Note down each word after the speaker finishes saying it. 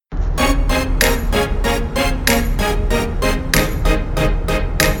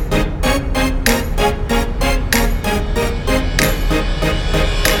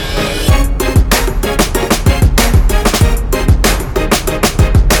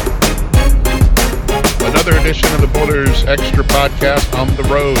another edition of the Boilers Extra Podcast on the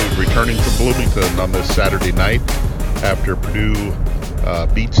road, returning from Bloomington on this Saturday night after Purdue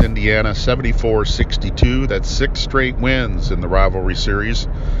beats Indiana 74-62. That's 6 straight wins in the rivalry series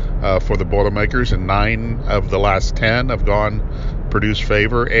for the Boilermakers, and 9 of the last 10 have gone Purdue's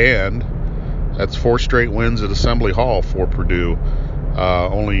favor, and that's 4 straight wins at Assembly Hall for Purdue.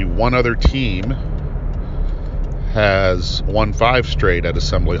 Only one other team has won 5 straight at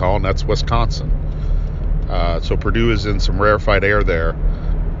Assembly Hall, and that's Wisconsin. So Purdue is in some rarefied air there,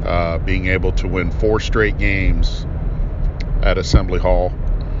 being able to win 4 straight games at Assembly Hall.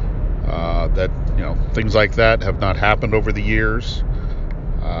 Things like that have not happened over the years.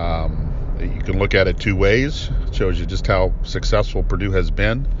 You can look at it 2 ways. It shows you just how successful Purdue has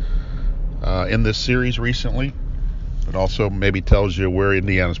been in this series recently. It also maybe tells you where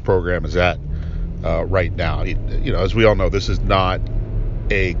Indiana's program is at right now. As we all know, this is not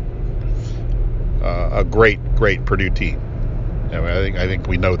a great Purdue team. I think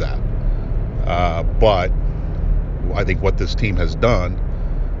we know that. But I think what this team has done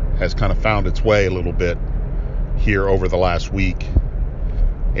has kind of found its way a little bit here over the last week,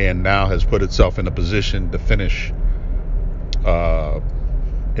 and now has put itself in a position to finish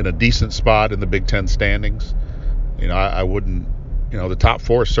in a decent spot in the Big Ten standings. I wouldn't, the top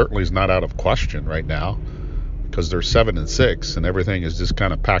 4 certainly is not out of question right now, because they're 7-6 and everything is just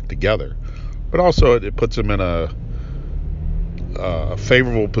kind of packed together. But also it puts them in a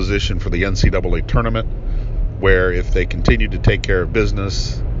favorable position for the NCAA tournament, where if they continue to take care of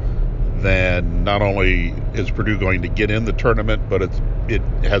business, then not only is Purdue going to get in the tournament, but it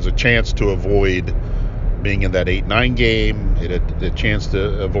has a chance to avoid being in that 8-9 game. It had a chance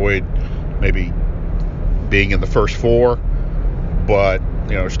to avoid maybe being in the first 4. But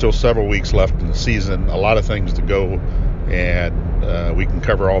there's still several weeks left in the season, a lot of things to go, and we can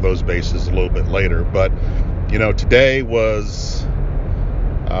cover all those bases a little bit later. But today was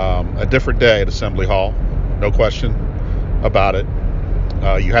a different day at Assembly Hall, no question about it.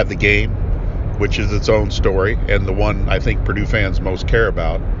 You had the game, which is its own story, and the one I think Purdue fans most care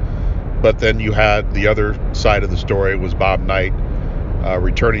about. But then you had the other side of the story, was Bob Knight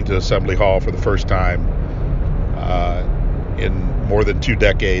returning to Assembly Hall for the first time in more than 2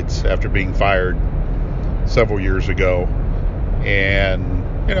 decades after being fired several years ago. And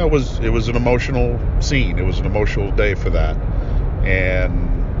it was an emotional scene. It was an emotional day for that,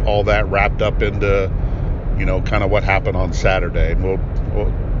 and all that wrapped up into kind of what happened on Saturday. And we'll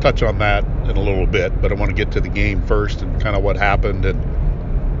touch on that in a little bit, but I want to get to the game first and kind of what happened. And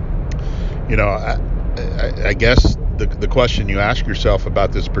I guess the question you ask yourself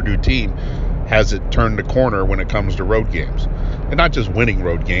about this Purdue team: has it turned the corner when it comes to road games? And not just winning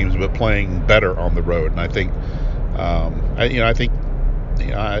road games, but playing better on the road. And I think,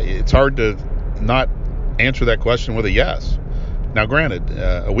 it's hard to not answer that question with a yes. Now, granted,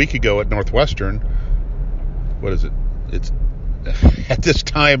 a week ago at Northwestern, what is it? It's at the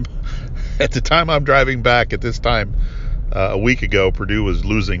time I'm driving back, at this time a week ago, Purdue was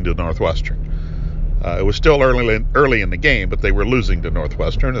losing to Northwestern. It was still early in the game, but they were losing to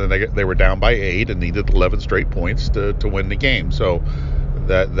Northwestern, and they were down by 8 and needed 11 straight points to win the game. So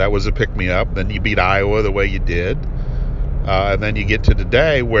that was a pick-me-up. Then you beat Iowa the way you did, and then you get to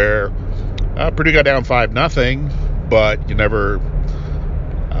today where Purdue got down 5-0, but you never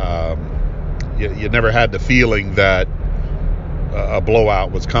had the feeling that a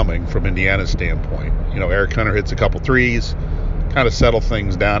blowout was coming from Indiana's standpoint. Eric Hunter hits a couple threes, kind of settle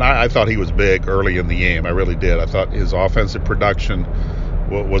things down. I thought he was big early in the game. I really did. I thought his offensive production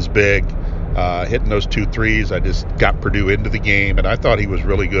was big. Hitting those 2 threes, I just got Purdue into the game, and I thought he was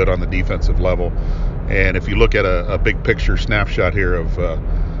really good on the defensive level. And if you look at a big picture snapshot here of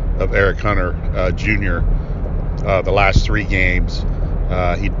Eric Hunter Jr., the last 3 games,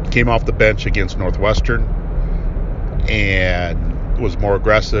 he came off the bench against Northwestern and was more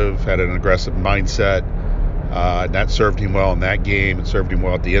aggressive, had an aggressive mindset. And that served him well in that game. It served him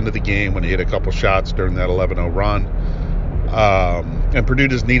well at the end of the game when he hit a couple shots during that 11-0 run. And Purdue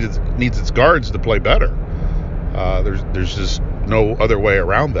just needs its guards to play better. There's just no other way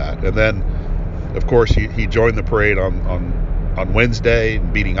around that. And then, of course, he joined the parade on Wednesday,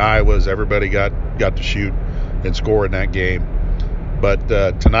 beating Iowa. Everybody got to shoot and score in that game. But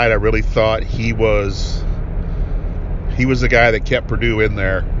tonight, I really thought he was the guy that kept Purdue in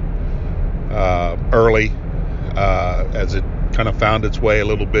there early. As it kind of found its way a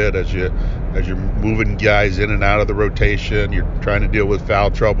little bit, as you're moving guys in and out of the rotation, you're trying to deal with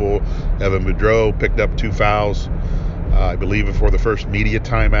foul trouble. Evan Boudreau picked up 2 fouls, I believe, before the first media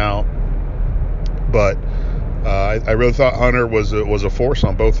timeout. But I really thought Hunter was a force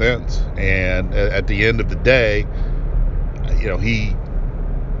on both ends, and at the end of the day,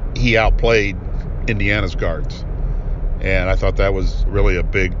 he outplayed Indiana's guards, and I thought that was really a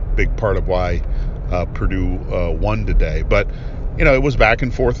big part of why Purdue won today. But it was back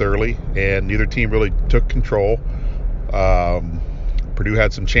and forth early, and neither team really took control. Purdue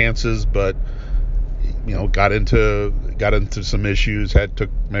had some chances, but got into some issues. Took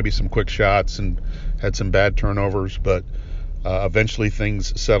maybe some quick shots and had some bad turnovers, but eventually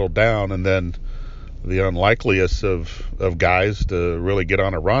things settled down. And then the unlikeliest of guys to really get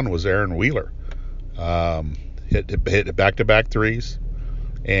on a run was Aaron Wheeler. Hit back-to-back threes,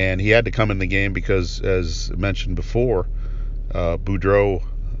 and he had to come in the game because, as mentioned before, Boudreau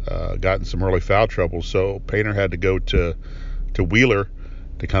got in some early foul trouble, so Painter had to go to Wheeler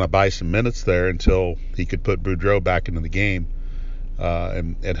to kind of buy some minutes there until he could put Boudreau back into the game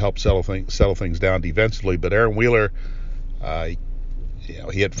and help settle things down defensively. But Aaron Wheeler,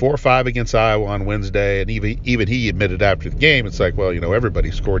 he had 4 or 5 against Iowa on Wednesday, and even he admitted after the game, it's like, well,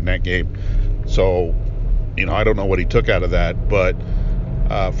 everybody scored in that game, so I don't know what he took out of that, but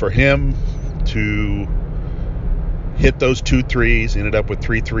for him to hit those 2 threes, ended up with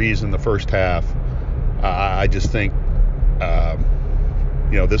 3 threes in the first half, I just think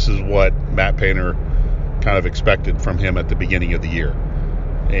this is what Matt Painter kind of expected from him at the beginning of the year.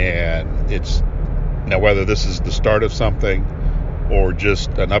 And it's now whether this is the start of something or just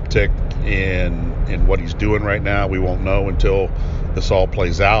an uptick in what he's doing right now, we won't know until this all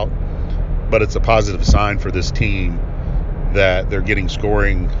plays out. But it's a positive sign for this team that they're getting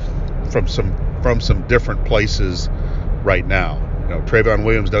scoring from some different places right now. Trayvon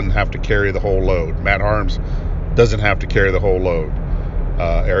Williams doesn't have to carry the whole load. Matt Harms doesn't have to carry the whole load.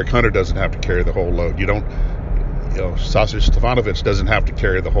 Eric Hunter doesn't have to carry the whole load. Sasha Stefanovic doesn't have to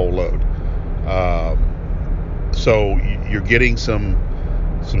carry the whole load. So you're getting some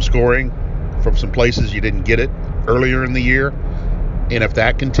scoring from some places you didn't get it earlier in the year, and if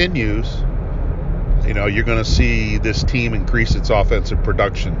that continues, you're going to see this team increase its offensive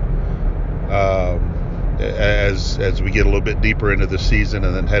production as we get a little bit deeper into the season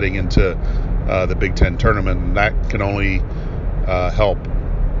and then heading into the Big Ten tournament. And that can only help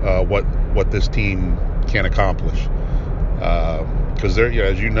what this team can accomplish. Because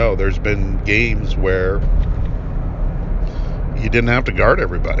as there's been games where you didn't have to guard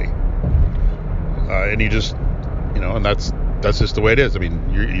everybody, and you just, and that's just the way it is. I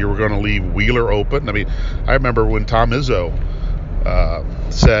mean, you were going to leave Wheeler open. I mean, I remember when Tom Izzo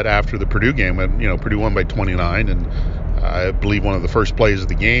said after the Purdue game, when Purdue won by 29, and I believe one of the first plays of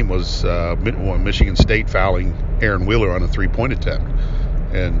the game was Michigan State fouling Aaron Wheeler on a 3-point attempt.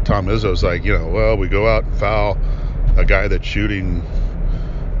 And Tom Izzo's like, well, we go out and foul a guy that's shooting,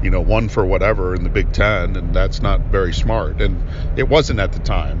 1 for whatever in the Big Ten, and that's not very smart. And it wasn't at the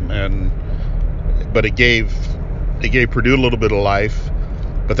time. But it gave Purdue a little bit of life.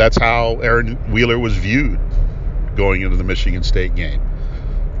 But that's how Aaron Wheeler was viewed going into the Michigan State game.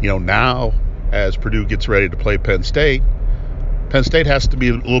 Now as Purdue gets ready to play Penn State has to be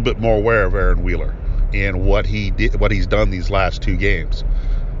a little bit more aware of Aaron Wheeler and what he's done these last 2 games.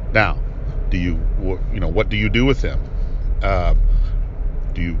 Now, what do you do with him?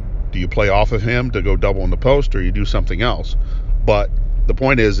 Do you play off of him to go double in the post, or you do something else? But the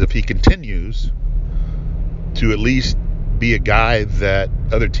point is, if he continues to at least be a guy that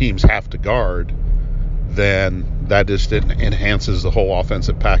other teams have to guard, then that just enhances the whole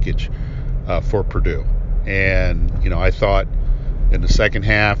offensive package for Purdue. And I thought in the second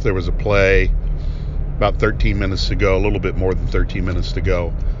half there was a play about 13 minutes to go, a little bit more than 13 minutes to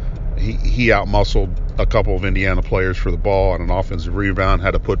go. He outmuscled a couple of Indiana players for the ball on an offensive rebound,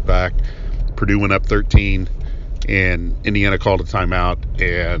 had a putback. Purdue went up 13, and Indiana called a timeout.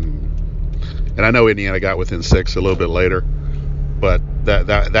 And I know Indiana got within 6 a little bit later, but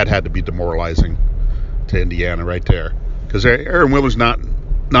that had to be demoralizing to Indiana right there, because Aaron Wheeler's not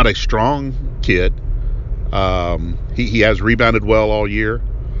a strong kid. He has rebounded well all year,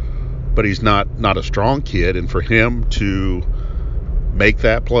 but he's not a strong kid, and for him to make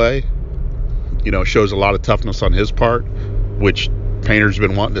that play, shows a lot of toughness on his part, which Painter's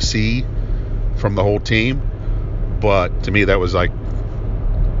been wanting to see from the whole team. But to me, that was like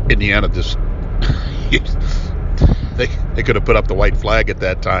Indiana just they could have put up the white flag at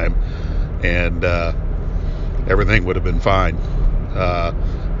that time, and everything would have been fine.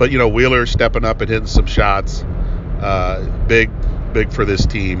 But Wheeler stepping up and hitting some shots, big for this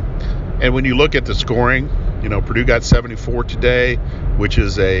team. And when you look at the scoring, Purdue got 74 today, which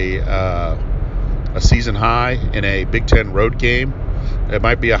is a season high in a Big Ten road game. It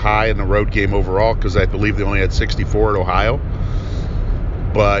might be a high in the road game overall because I believe they only had 64 at Ohio.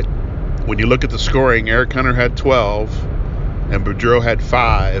 But when you look at the scoring, Eric Hunter had 12 and Boudreaux had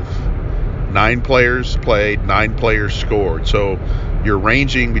 5. 9 players played, 9 players scored. So you're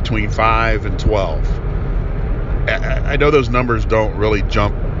ranging between 5 and 12. I know those numbers don't really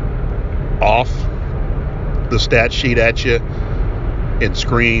jump off the stat sheet at you and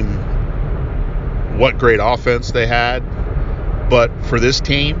scream what great offense they had, but for this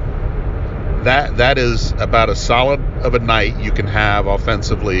team, that is about as solid of a night you can have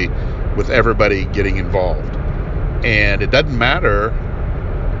offensively with everybody getting involved. And it doesn't matter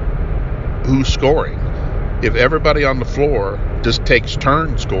who's scoring. If everybody on the floor just takes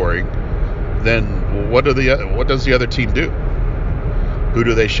turns scoring, then what does the other team do? Who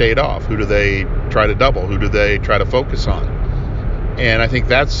do they shade off? Who do they try to double? Who do they try to focus on? And I think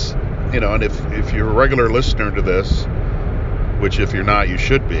that's, and if you're a regular listener to this, which if you're not, you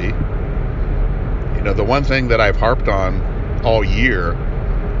should be, the one thing that I've harped on all year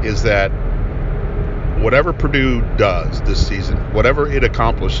is that whatever Purdue does this season, whatever it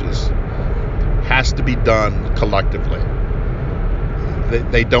accomplishes, has to be done collectively.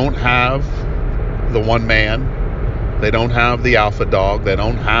 They don't have the one man. They don't have the alpha dog. They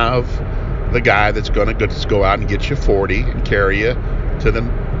don't have the guy that's going to just go out and get you 40 and carry you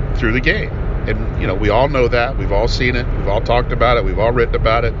through the game. And, we all know that. We've all seen it. We've all talked about it. We've all written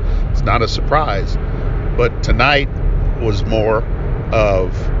about it. It's not a surprise. But tonight was more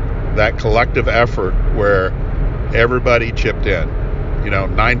of that collective effort where everybody chipped in.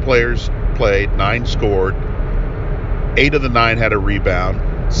 9 players played, 9 scored. 8 of the 9 had a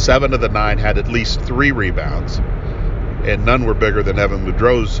rebound. 7 of the 9 had at least 3 rebounds. And none were bigger than Evan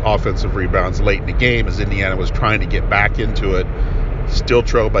Boudreaux's offensive rebounds late in the game as Indiana was trying to get back into it. Still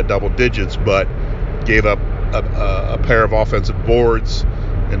trailed by double digits, but gave up a pair of offensive boards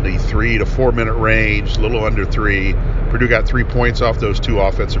in the 3 to 4 minute range, a little under 3. Purdue got 3 points off those 2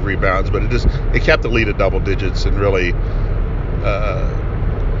 offensive rebounds, but it kept the lead at double digits and really,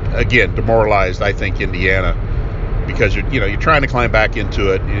 again, demoralized, I think, Indiana. Because you're trying to climb back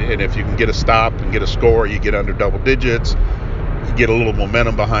into it, and if you can get a stop and get a score, you get under double digits, you get a little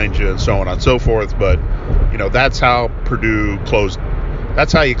momentum behind you, and so on and so forth. But that's how Purdue closed.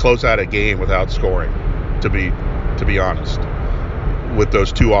 That's how you close out a game without scoring. To be honest, with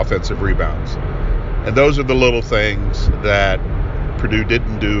those 2 offensive rebounds, and those are the little things that Purdue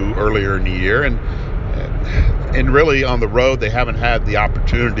didn't do earlier in the year, and really on the road they haven't had the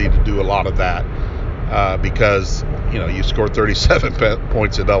opportunity to do a lot of that. Because, you scored 37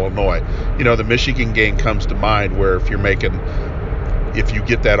 points at Illinois. The Michigan game comes to mind where if you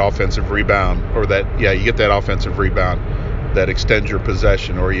get that offensive rebound you get that offensive rebound that extends your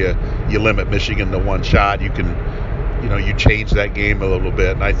possession, or you limit Michigan to 1 shot, you can, you change that game a little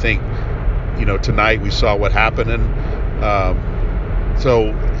bit. And I think, tonight we saw what happened. And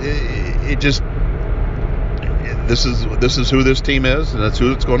so it just, this is who this team is, and that's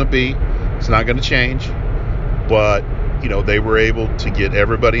who it's going to be. It's not going to change, but they were able to get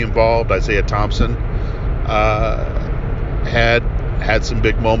everybody involved. Isaiah Thompson had some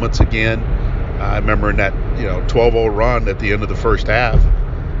big moments again. I remember in that 12-0 run at the end of the first half,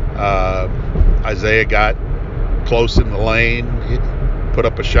 Isaiah got close in the lane, put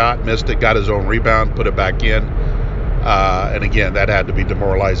up a shot, missed it, got his own rebound, put it back in, and again that had to be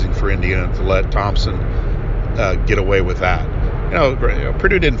demoralizing for Indiana to let Thompson get away with that.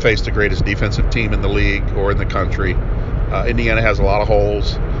 Purdue didn't face the greatest defensive team in the league or in the country. Indiana has a lot of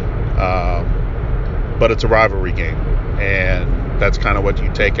holes, but it's a rivalry game, and that's kind of what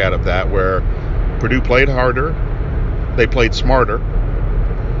you take out of that. Where Purdue played harder, they played smarter,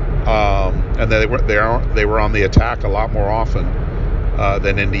 and they were on the attack a lot more often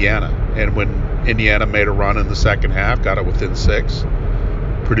than Indiana. And when Indiana made a run in the second half, got it within 6,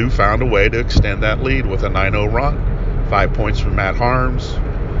 Purdue found a way to extend that lead with a 9-0 run. 5 points from Matt Harms,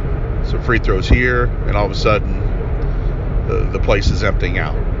 some free throws here, and all of a sudden the place is emptying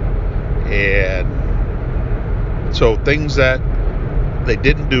out. And so things that they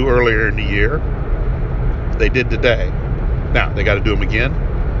didn't do earlier in the year, they did today. Now they got to do them again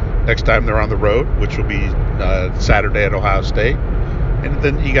next time they're on the road, which will be Saturday at Ohio State, and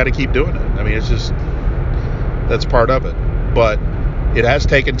then you got to keep doing it. I mean, it's just, that's part of it. But it has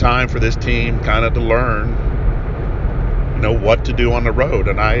taken time for this team kind of to learn what to do on the road,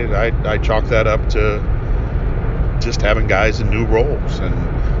 and I chalk that up to just having guys in new roles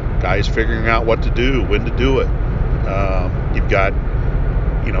and guys figuring out what to do, when to do it. You've got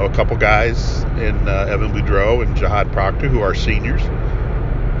a couple guys in Evan Boudreaux and Jihad Proctor who are seniors,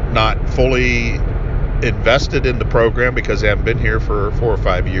 not fully invested in the program because they haven't been here for 4 or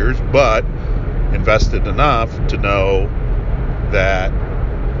 5 years, but invested enough to know that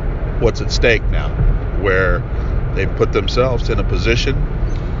what's at stake now, where they've put themselves in a position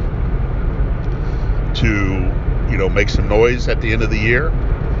to, make some noise at the end of the year,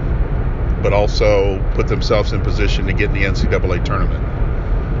 but also put themselves in position to get in the NCAA tournament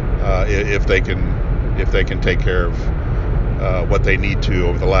if they can take care of what they need to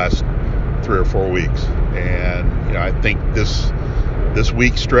over the last 3 or 4 weeks. And I think this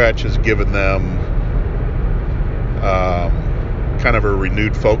week stretch has given them kind of a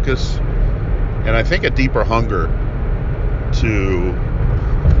renewed focus, and I think a deeper hunger to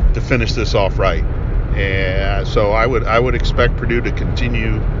finish this off right. And so I would expect Purdue to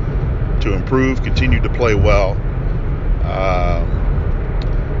continue to improve, continue to play well.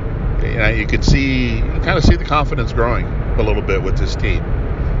 You kind of see the confidence growing a little bit with this team.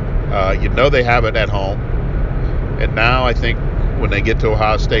 They have it at home, and now I think when they get to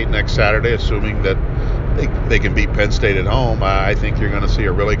Ohio State next Saturday, assuming that they can beat Penn State at home, I think you're going to see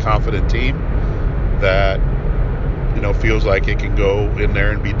a really confident team that feels like it can go in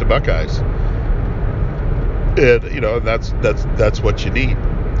there and beat the Buckeyes. And that's what you need.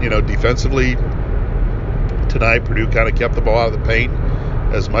 Defensively tonight, Purdue kind of kept the ball out of the paint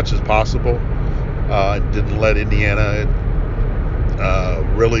as much as possible. Didn't let Indiana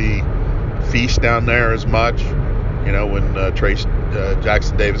really feast down there as much. When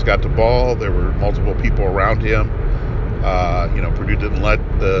Jackson Davis got the ball, there were multiple people around him. Purdue didn't let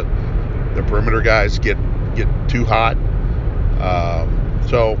the perimeter guys get too hot.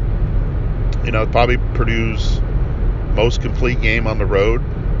 So probably Purdue's most complete game on the road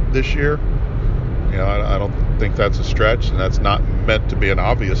this year. I don't think that's a stretch, and that's not meant to be an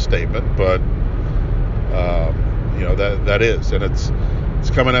obvious statement, but that is, and it's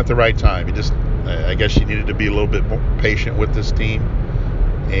coming at the right time. I guess you needed to be a little bit more patient with this team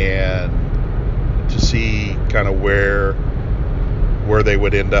and to see kind of where they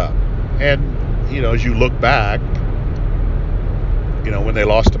would end up. And as you look back, when they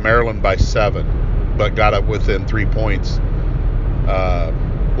lost to Maryland by 7, but got up within 3 points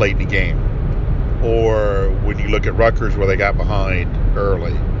late in the game, or when you look at Rutgers where they got behind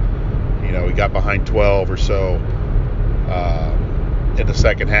early, we got behind 12 or so in the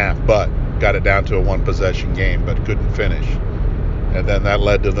second half, but got it down to a 1-possession game, but couldn't finish. And then that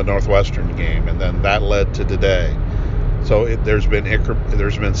led to the Northwestern game, and then that led to today. So there's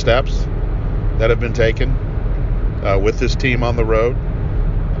been steps that have been taken with this team on the road,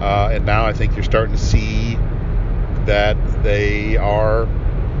 and now I think you're starting to see that they are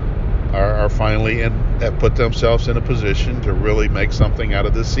finally have put themselves in a position to really make something out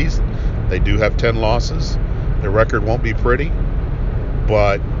of this season. They do have 10 losses. Their record won't be pretty,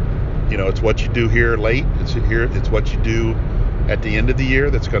 but it's what you do here late. It's what you do at the end of the year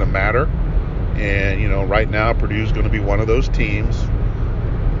that's going to matter. And right now Purdue's going to be one of those teams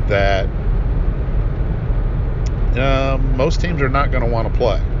that most teams are not going to want to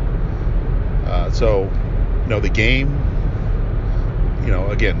play. So the game,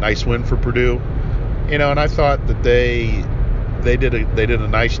 again, nice win for Purdue. And I thought that they did a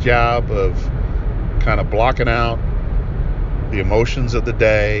nice job of kind of blocking out the emotions of the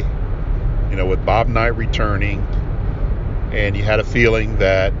day, with Bob Knight returning, and you had a feeling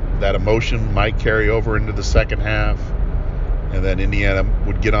that emotion might carry over into the second half, and then Indiana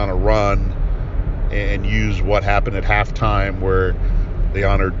would get on a run and use what happened at halftime, where they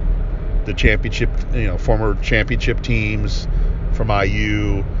honored the championship, former championship teams from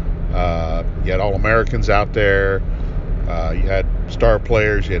IU. You had All-Americans out there. You had star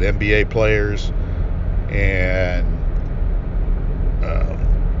players. You had NBA players. And,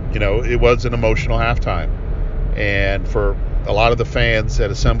 it was an emotional halftime. And for a lot of the fans at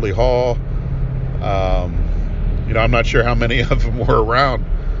Assembly Hall, I'm not sure how many of them were around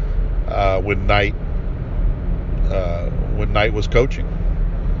when Knight was coaching.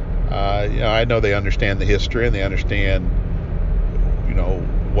 I know they understand the history and they understand,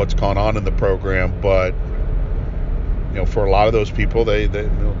 what's gone on in the program, but for a lot of those people,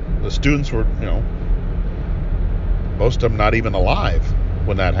 the students were, most of them not even alive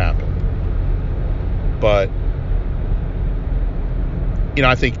when that happened. But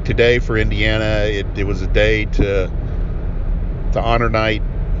I think today for Indiana, it was a day to honor Knight,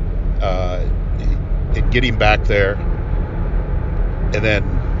 and get him back there, and then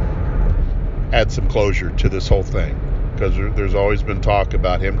add some closure to this whole thing, because there's always been talk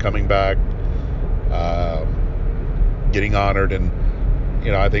about him coming back, getting honored, and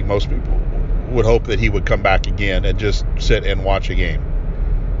I think most people would hope that he would come back again and just sit and watch a game.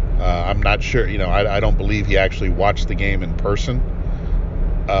 I'm not sure. I don't believe he actually watched the game in person.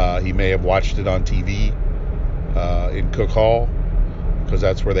 He may have watched it on TV in Cook Hall, because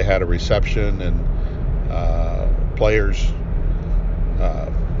that's where they had a reception, and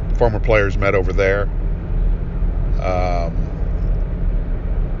former players met over there.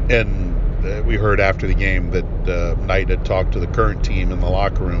 And we heard after the game that Knight had talked to the current team in the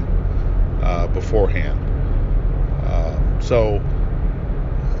locker room beforehand.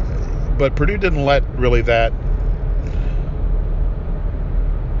 But Purdue didn't let really that.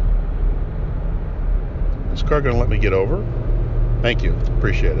 Is this car going to let me get over? Thank you,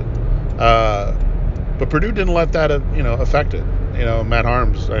 appreciate it. But Purdue didn't let that affect it. Matt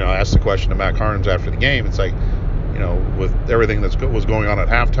Harms. I asked the question to Matt Harms after the game. It's like, with everything that was going on at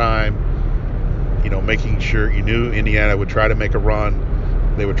halftime, making sure you knew Indiana would try to make a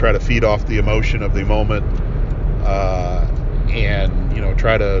run. They would try to feed off the emotion of the moment, and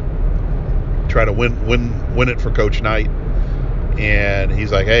try to win it for Coach Knight. And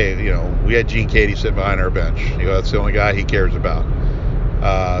he's like, hey, we had Gene Keady sitting behind our bench. That's the only guy he cares about.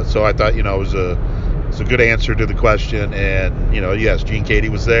 So I thought, it was a good answer to the question. And yes, Gene Keady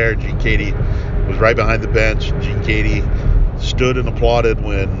was there. Gene Keady was right behind the bench. Gene Keady stood and applauded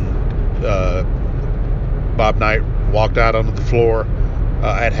when Bob Knight walked out onto the floor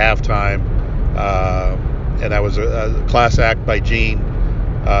at halftime, and that was a class act by Gene.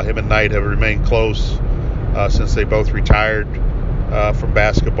 Him and Knight have remained close since they both retired from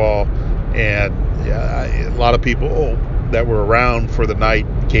basketball, and a lot of people that were around for the Knight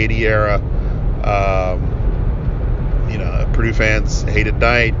Keady era. Purdue fans hated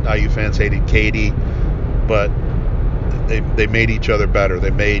Knight, IU fans hated Keady, but they made each other better.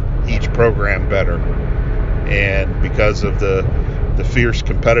 They made each program better, and because of the fierce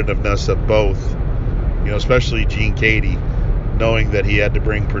competitiveness of both, especially Gene Keady, knowing that he had to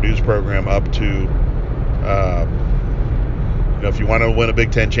bring Purdue's program up to, if you wanted to win a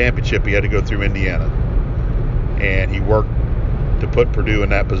Big Ten championship, he had to go through Indiana, and he worked to put Purdue in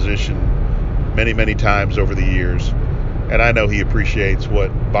that position many, many times over the years. And I know he appreciates what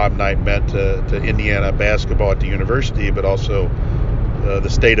Bob Knight meant to Indiana basketball at the university, but also the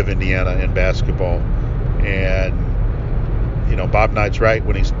state of Indiana in basketball. And, Bob Knight's right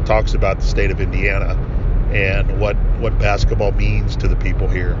when he talks about the state of Indiana and what basketball means to the people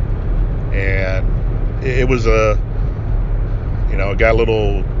here. And it was it got a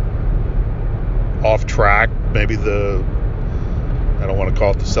little off track. Maybe I don't want to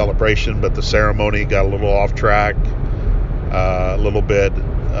call it the celebration, but the ceremony got a little off track. A little bit.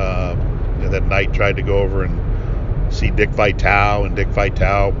 That Knight tried to go over and see Dick Vitale, and Dick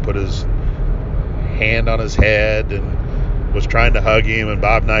Vitale put his hand on his head and was trying to hug him, and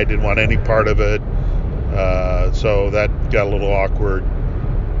Bob Knight didn't want any part of it. So that got a little awkward.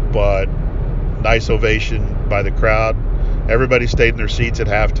 But nice ovation by the crowd. Everybody stayed in their seats at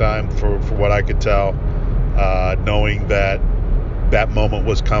halftime for what I could tell, knowing that moment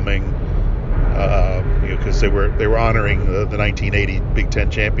was coming. Because they were honoring the 1980 Big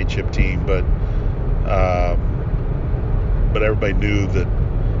Ten championship team, but everybody knew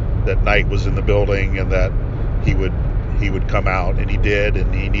that Knight was in the building and that he would come out, and he did,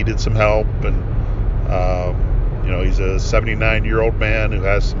 and he needed some help, and he's a 79-year-old man who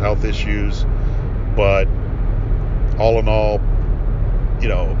has some health issues, but all in all,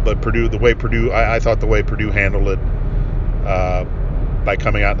 but Purdue, I thought the way Purdue handled it by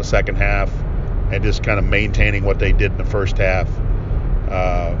coming out in the second half and just kind of maintaining what they did in the first half,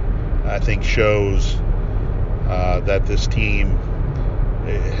 I think shows that this team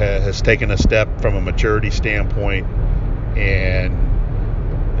has taken a step from a maturity standpoint, and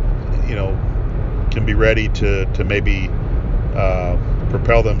can be ready to maybe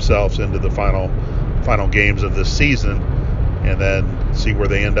propel themselves into the final games of this season, and then see where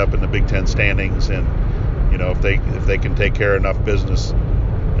they end up in the Big Ten standings, and if they can take care of enough business,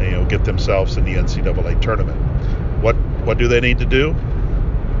 get themselves in the NCAA tournament. What do they need to do?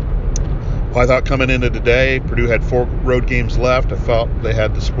 Well, I thought coming into today, Purdue had 4 road games left. I felt they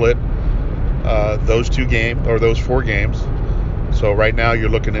had to split those 4 games. So right now you're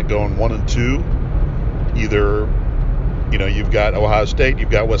looking at going 1-2. Either, you've got Ohio State, you've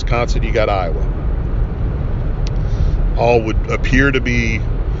got Wisconsin, you got Iowa. All would appear to be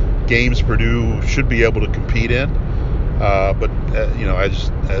games Purdue should be able to compete in. But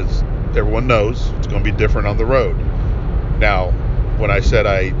as everyone knows, it's going to be different on the road. Now, when I said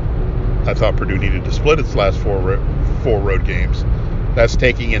I thought Purdue needed to split its last 4 road games, that's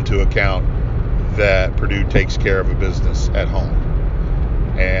taking into account that Purdue takes care of a business at home.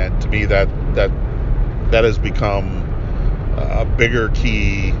 And to me, that has become a bigger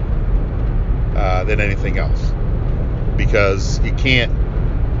key than anything else, because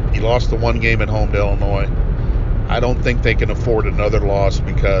you lost the one game at home to Illinois. I don't think they can afford another loss,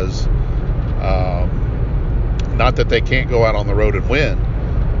 because not that they can't go out on the road and win.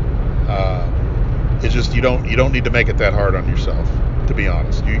 It's just you don't need to make it that hard on yourself, to be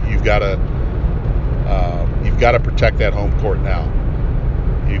honest. You've got to protect that home court now.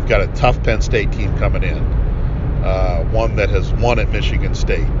 You've got a tough Penn State team coming in, one that has won at Michigan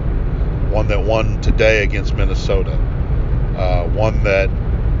State, one that won today against Minnesota, one that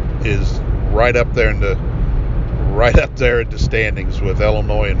is right up there in the standings with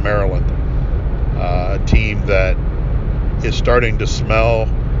Illinois and Maryland, a team that is starting to smell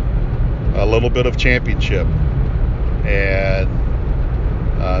a little bit of championship, and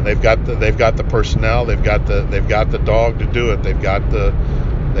they've got the personnel, they've got the dog to do it, they've got the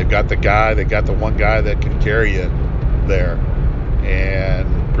one guy that can carry it there,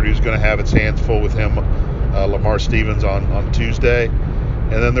 and Purdue's going to have its hands full with him, Lamar Stevens on Tuesday,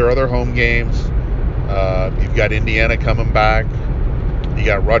 and then their other home games. You've got Indiana coming back. You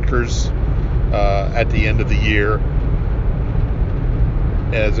got Rutgers at the end of the year.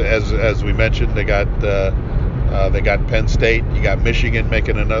 As we mentioned, they got Penn State. You got Michigan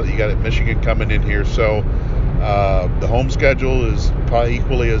making another. You got Michigan coming in here. So the home schedule is probably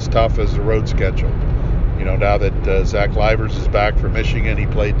equally as tough as the road schedule. Now that Zach Livers is back for Michigan, he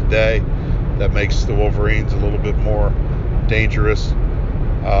played today. That makes the Wolverines a little bit more dangerous.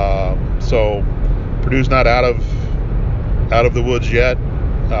 So Purdue's not out of the woods yet.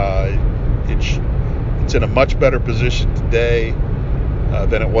 It's in a much better position today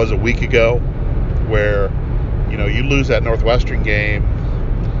than it was a week ago, where you lose that Northwestern game,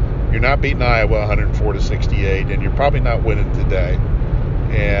 you're not beating Iowa 104-68, and you're probably not winning today.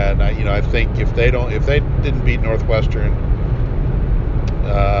 And I think if they didn't beat Northwestern,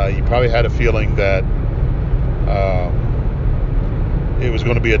 you probably had a feeling that it was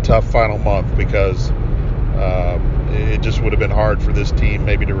going to be a tough final month, because it just would have been hard for this team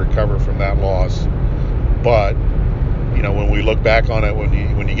maybe to recover from that loss. But when we look back on it,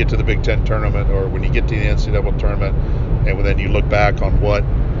 when you get to the Big Ten tournament, or when you get to the NCAA tournament, and then you look back on what,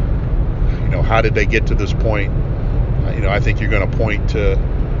 how did they get to this point? I think you're going to point to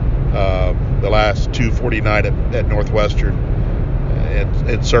the last 249 at Northwestern,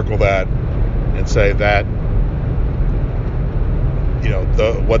 and circle that, and say that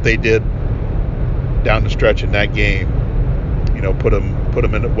what they did down the stretch in that game, put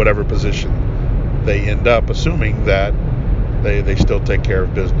them in whatever position they end up, assuming that they still take care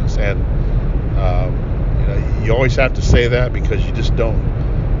of business. And you always have to say that, because you just don't.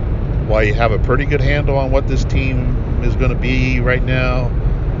 While you have a pretty good handle on what this team is going to be right now,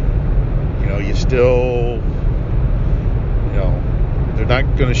 you still, they're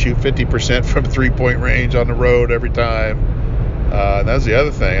not going to shoot 50% from 3-point range on the road every time. And that's the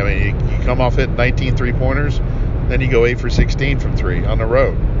other thing. I mean, you come off hitting 19 3-pointers, then you go 8 for 16 from 3 on the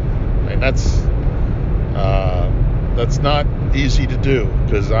road. And that's not easy to do,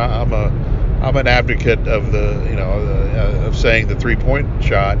 because I'm an advocate of of saying the 3-point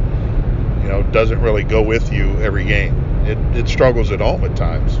shot, doesn't really go with you every game. It struggles at home at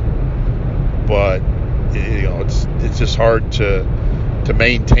times, but it's just hard to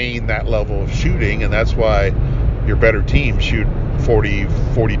maintain that level of shooting, and that's why your better teams shoot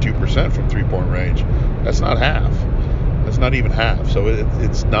 42% from 3-point range. That's not half. That's not even half. So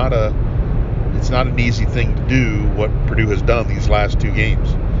it's not an easy thing to do what Purdue has done these last two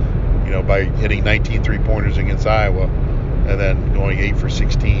games. By hitting 19 3-pointers against Iowa, and then going 8 for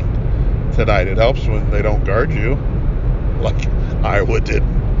 16 tonight. It helps when they don't guard you, like Iowa did,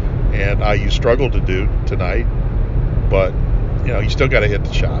 and IU struggled to do tonight. But you still got to hit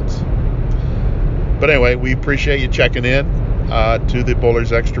the shots. But anyway, we appreciate you checking in to the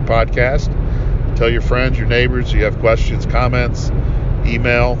Bowlers Extra podcast. Tell your friends, your neighbors, you have questions, comments,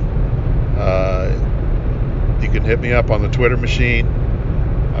 email. You can hit me up on the Twitter machine.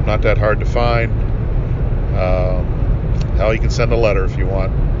 I'm not that hard to find. Hell, you can send a letter if you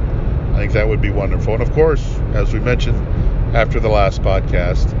want. I think that would be wonderful. And of course, as we mentioned after the last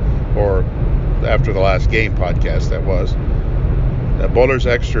podcast, or after the last game podcast, that Bowlers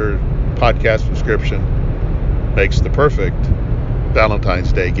Extra podcast subscription makes the perfect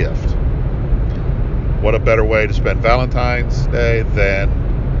Valentine's Day gift. What a better way to spend Valentine's Day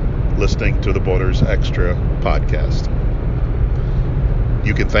than listening to the Bowlers Extra podcast.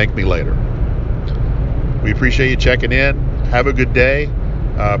 You can thank me later. We appreciate you checking in. Have a good day.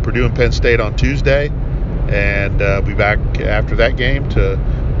 Purdue and Penn State on Tuesday, and we'll be back after that game to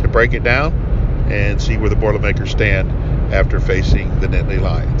break it down and see where the Boilermakers stand after facing the Nittany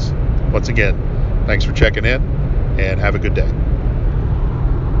Lions. once again, thanks for checking in, and have a good day.